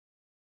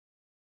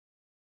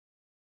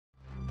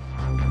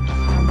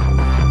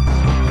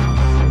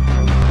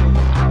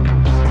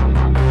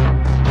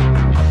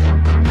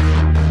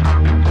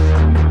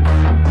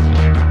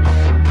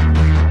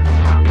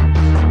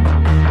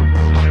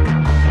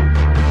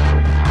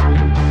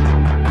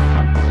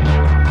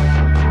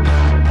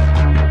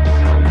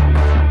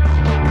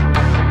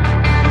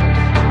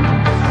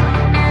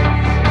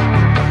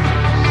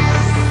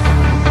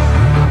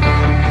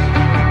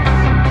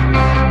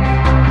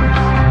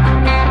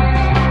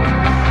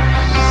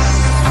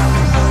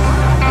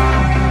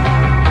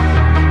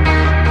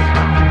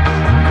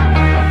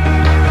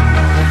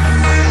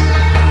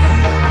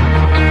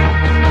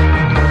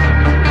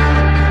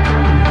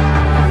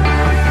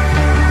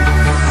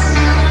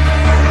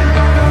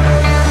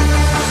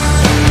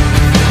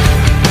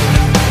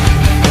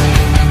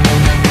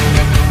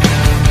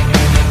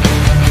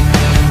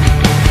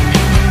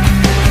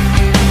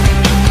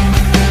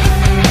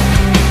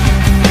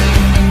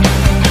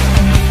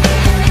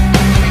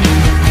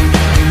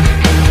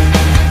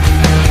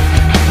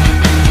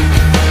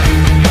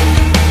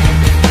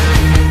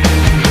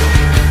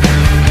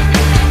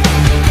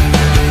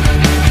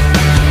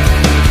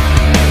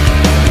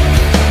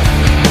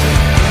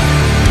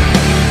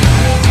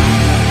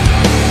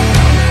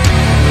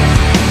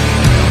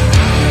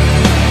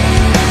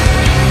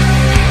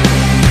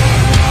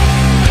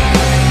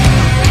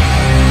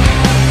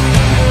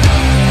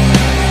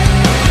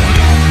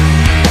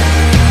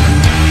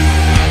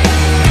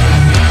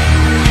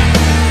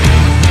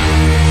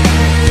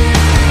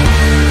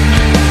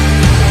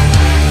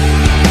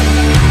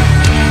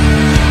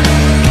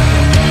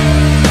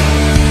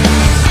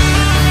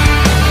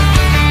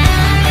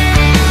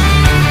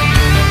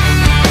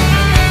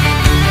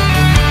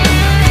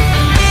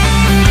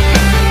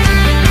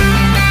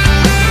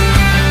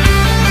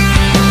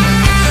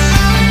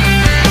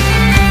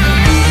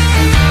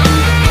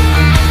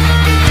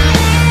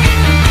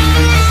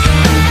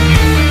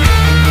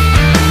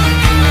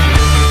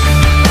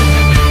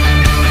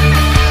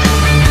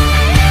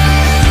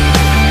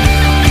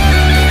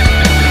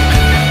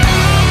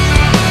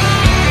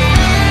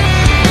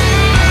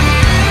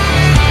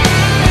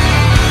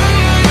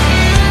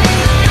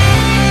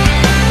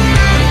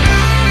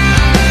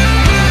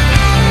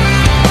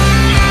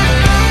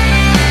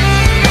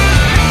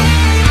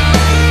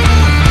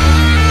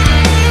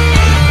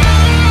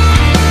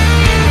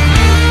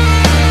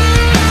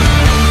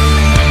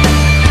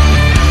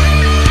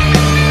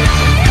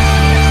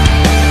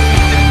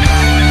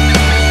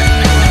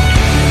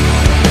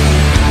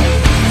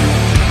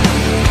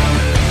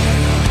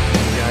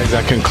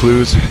that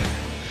concludes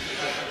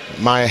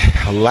my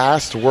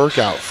last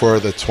workout for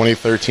the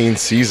 2013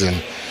 season.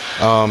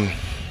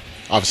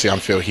 Obviously, I'm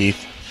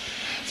Heath,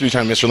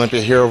 three-time Mr.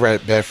 Olympia here over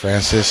at Bev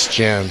Francis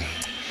Gym.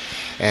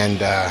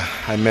 And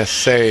I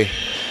must say,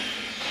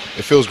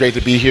 it feels great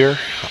to be here.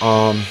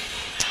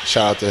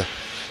 Shout out to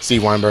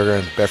Steve Weinberger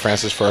and Bev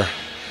Francis for,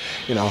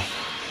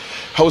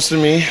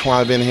 hosting me while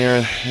I've been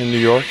here in New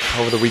York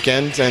over the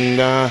weekend.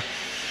 And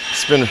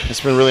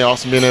it's been really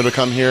awesome being able to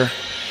come here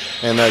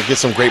and get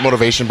some great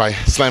motivation by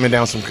slamming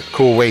down some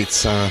cool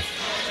weights.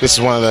 This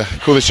is one of the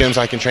coolest gyms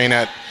I can train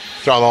at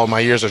throughout all my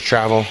years of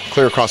travel,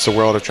 clear across the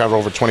world. I've traveled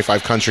over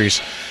 25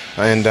 countries,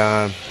 and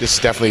this is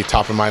definitely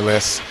top of my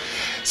list.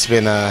 It's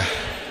been a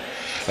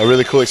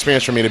really cool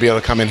experience for me to be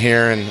able to come in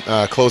here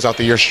and close out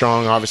the year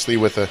strong, obviously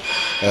with a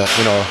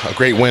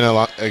great win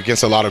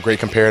against a lot of great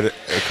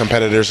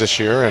competitors this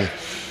year, and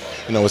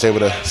was able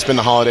to spend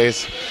the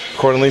holidays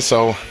accordingly.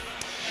 So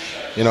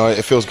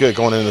it feels good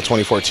going into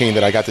 2014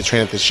 that I got to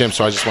train at this gym.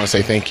 So I just want to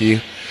say thank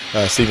you,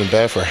 Steve and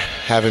Bev, for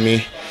having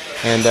me,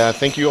 and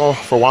thank you all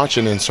for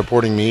watching and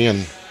supporting me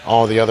and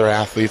all the other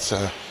athletes.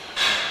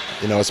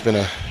 It's been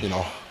a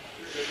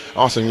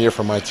awesome year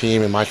for my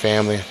team and my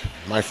family,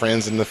 my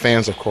friends, and the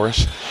fans, of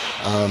course.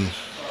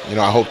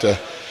 I hope to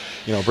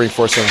bring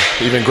forth some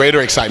even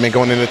greater excitement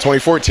going into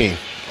 2014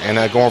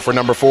 and going for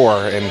number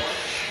 4, and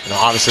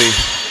obviously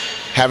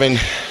having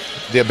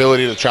the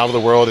ability to travel the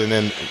world, and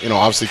then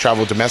obviously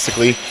travel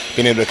domestically,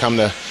 being able to come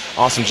to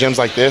awesome gyms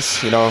like this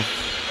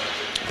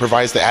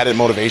provides the added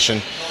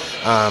motivation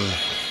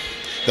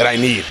that I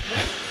need.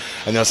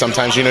 I know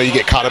sometimes you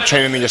get caught up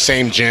training in your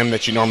same gym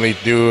that you normally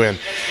do, and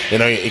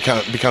it kind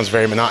of becomes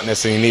very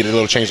monotonous and you need a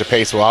little change of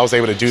pace. Well, I was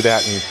able to do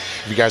that, and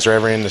if you guys are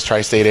ever in this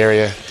tri-state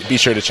area, be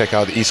sure to check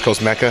out the East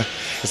Coast Mecca.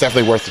 It's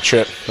definitely worth the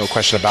trip, no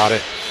question about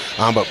it.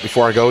 But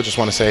before I go, just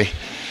want to say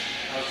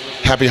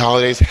happy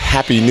holidays,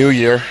 happy new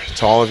year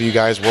to all of you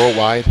guys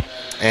worldwide,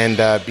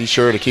 and be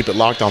sure to keep it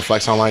locked on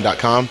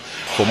flexonline.com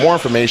for more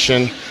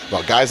information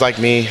about guys like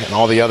me and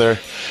all the other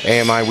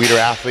AMI Weider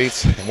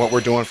athletes and what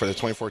we're doing for the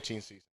 2014 season.